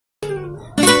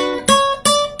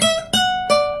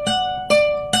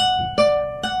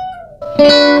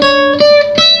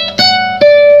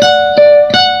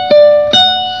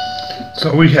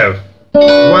we have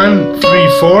 1,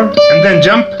 3, 4, and then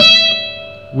jump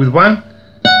with 1,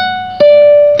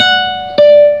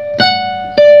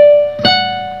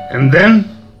 and then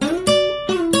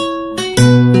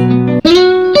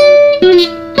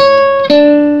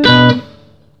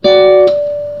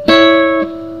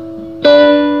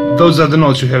those are the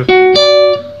notes you have.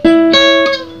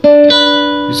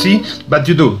 You see? But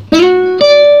you do.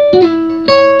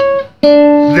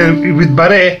 Then with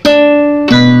barré,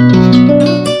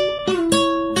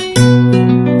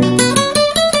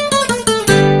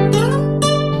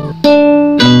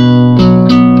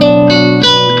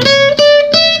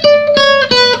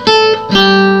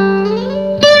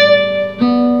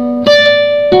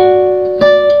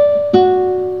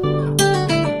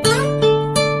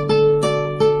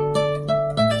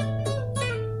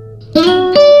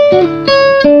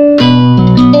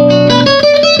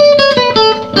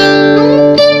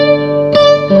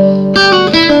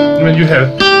 you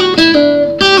have,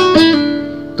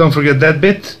 don't forget that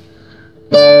bit.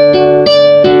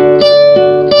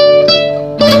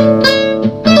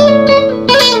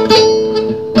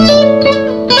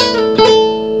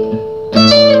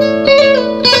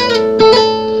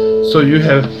 So you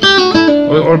have,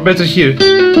 or better here.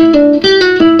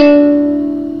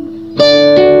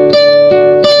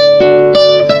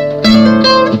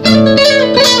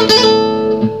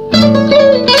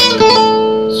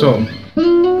 So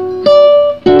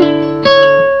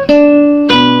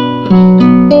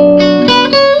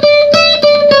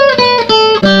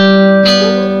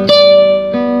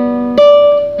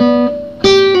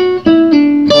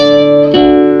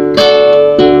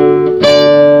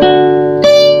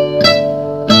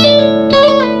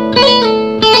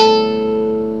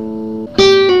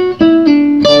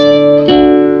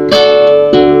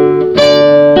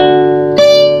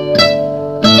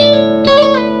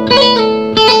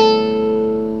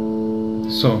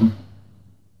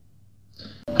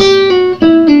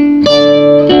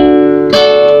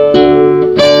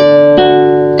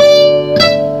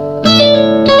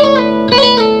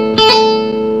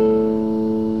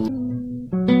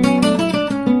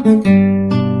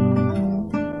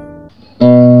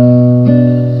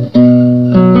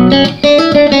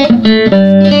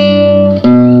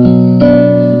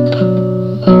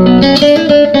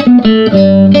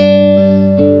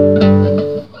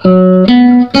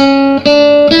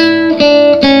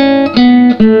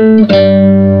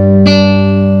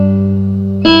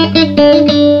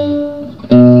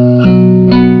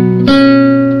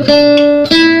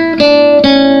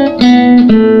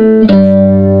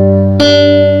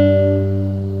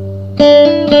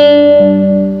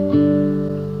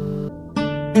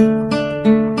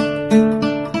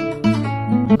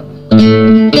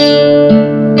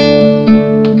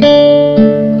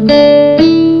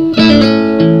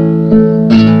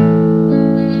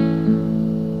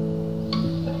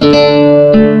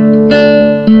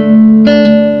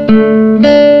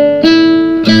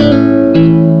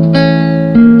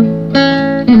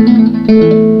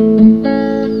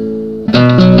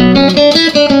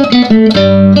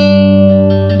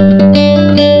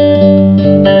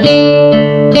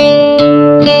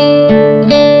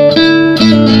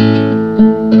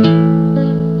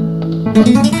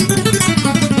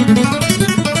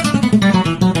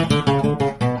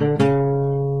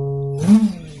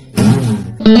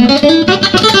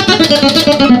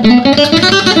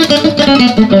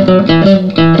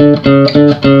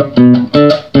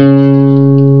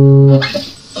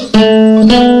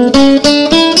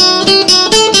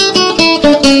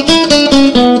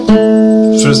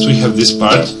first we have this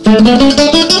part,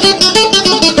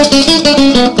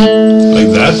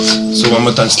 like that, so one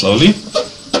more time slowly.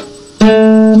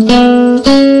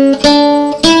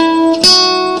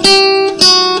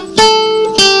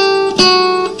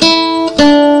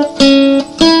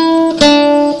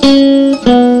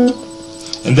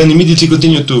 And then immediately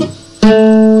continue to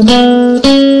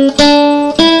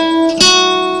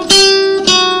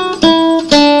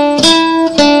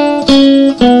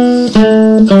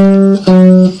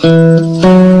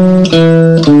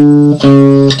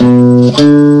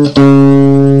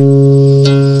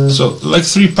so like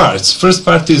three parts. First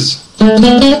part is,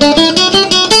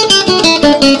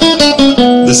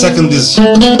 the second is,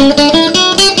 and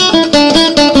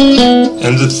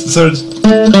the third.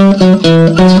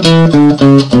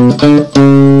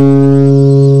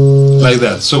 Like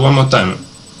that, so one more time.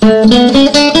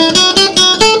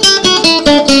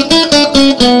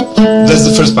 That's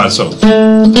the first part, so.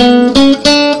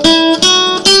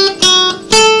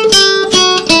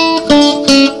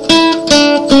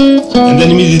 And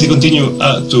then immediately continue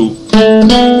to.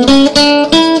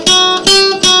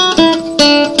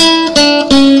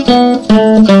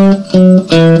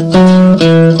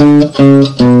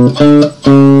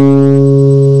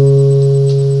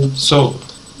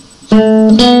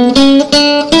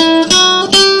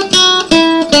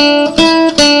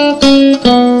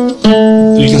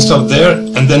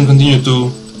 and then continue to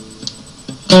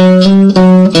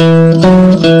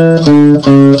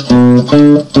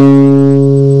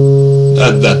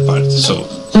at that part. So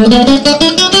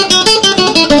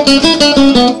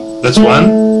that's one.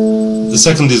 The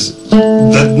second is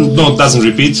that note doesn't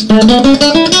repeat,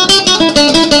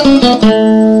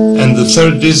 and the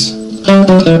third is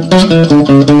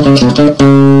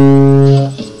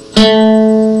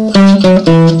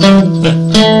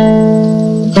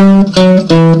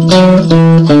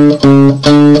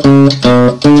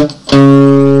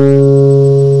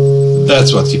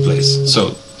that's what he plays.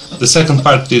 So the second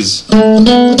part is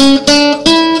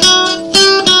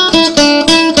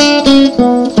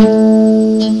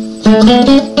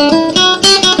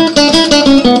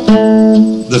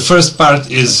the first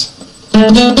part is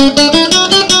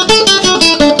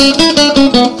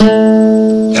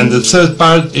and the third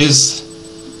part is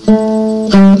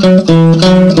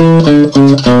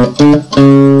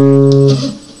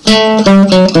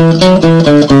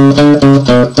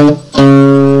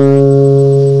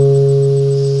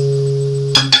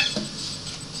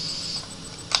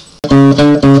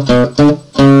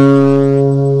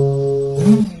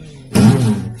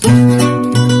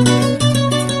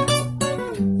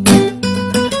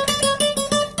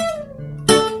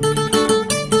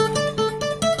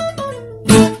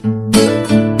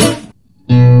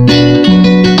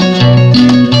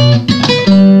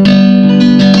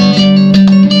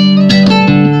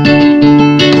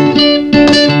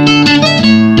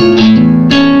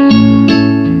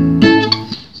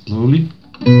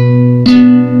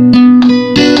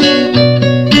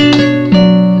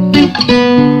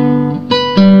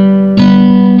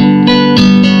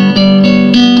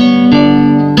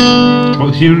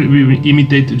here we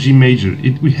imitate G major.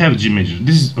 We have G major.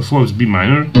 This is of course B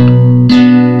minor.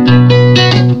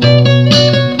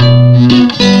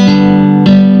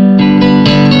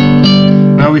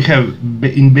 Now we have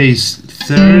in bass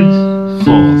third,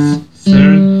 fourth,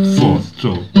 third, fourth.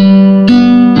 So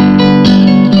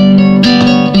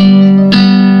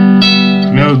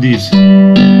melodies.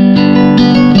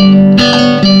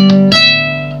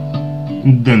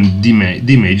 Then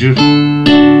D major.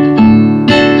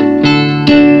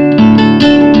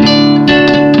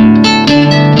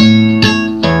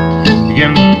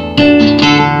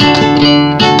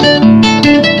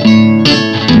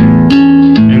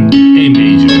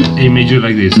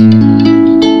 Like this.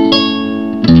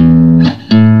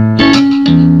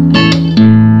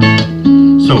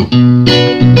 So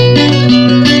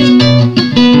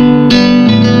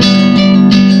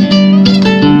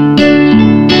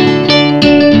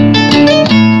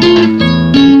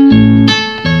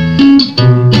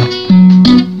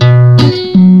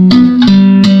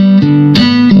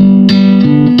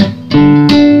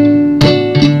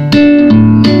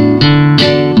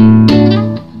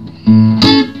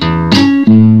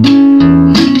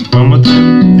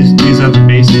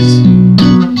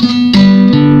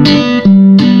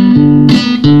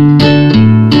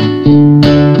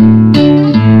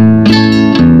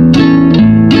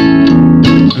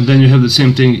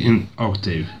same thing in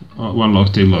octave, one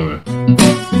octave lower.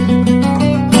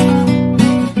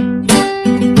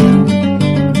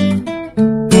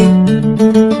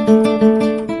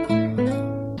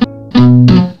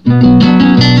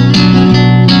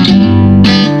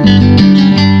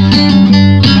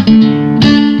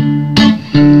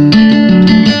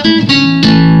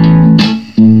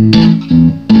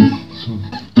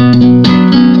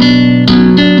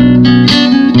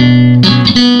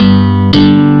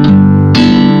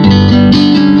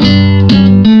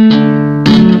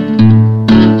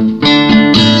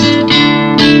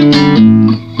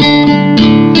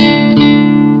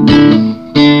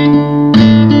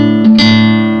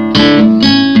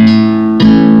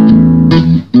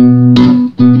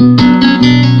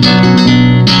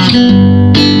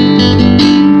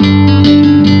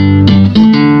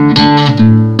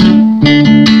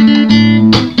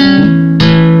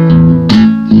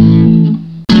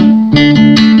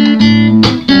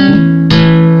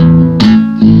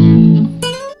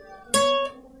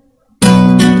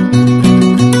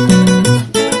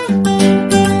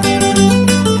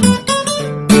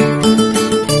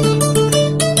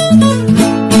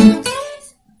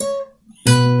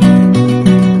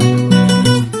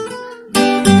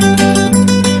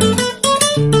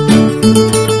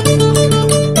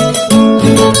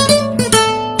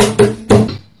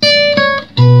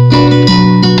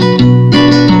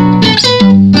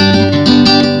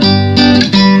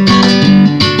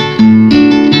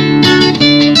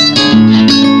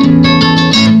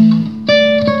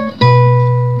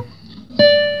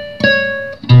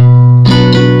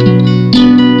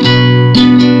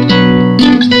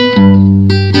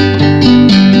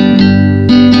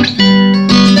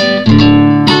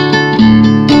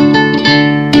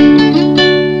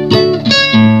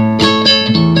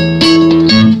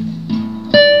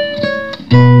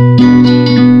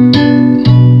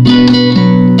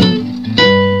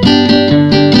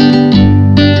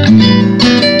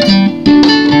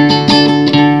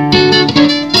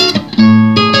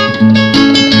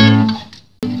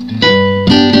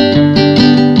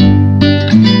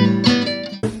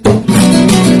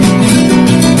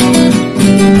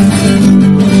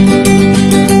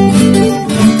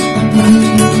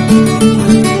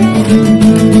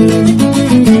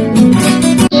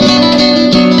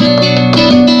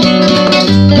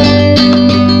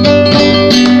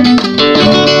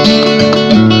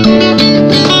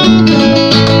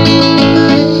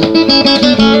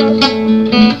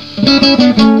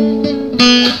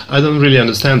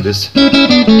 understand this.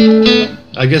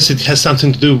 I guess it has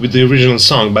something to do with the original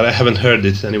song, but I haven't heard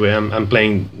it anyway. I'm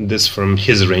playing this from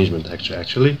his arrangement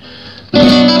actually.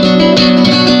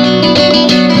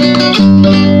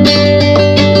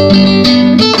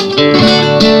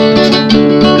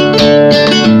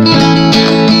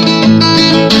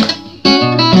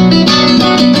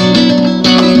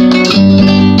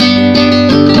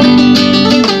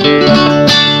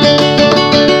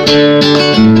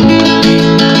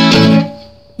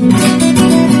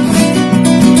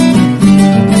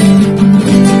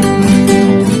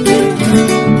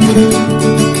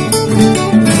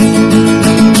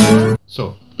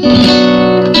 So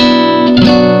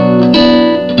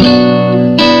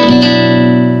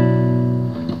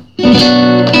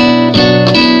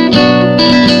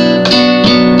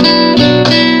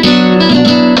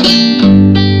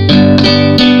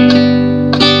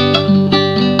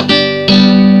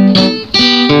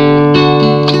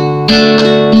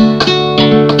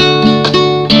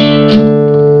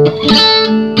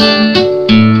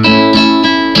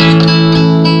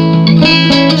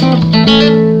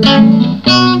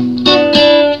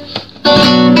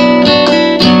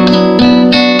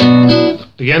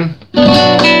again.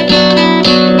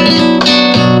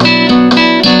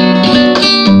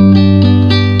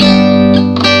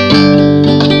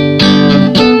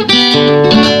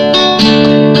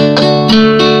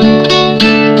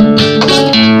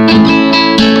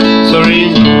 Sorry,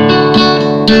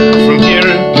 from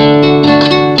here.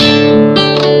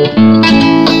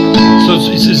 So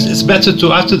it's better to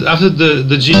after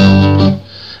the G,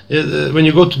 when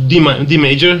you go to D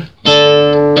major.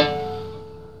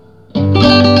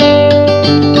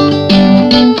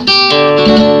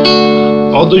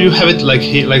 Although you have it like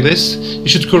here, like this, you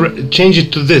should change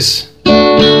it to this,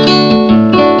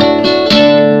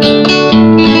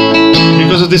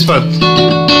 because of this part.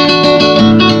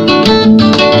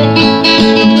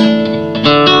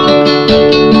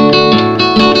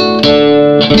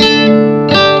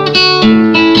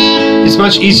 It's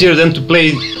much easier than to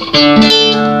play.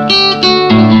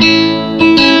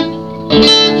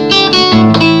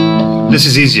 This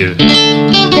is easier.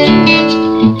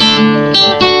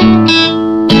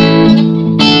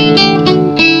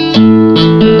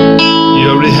 You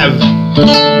already have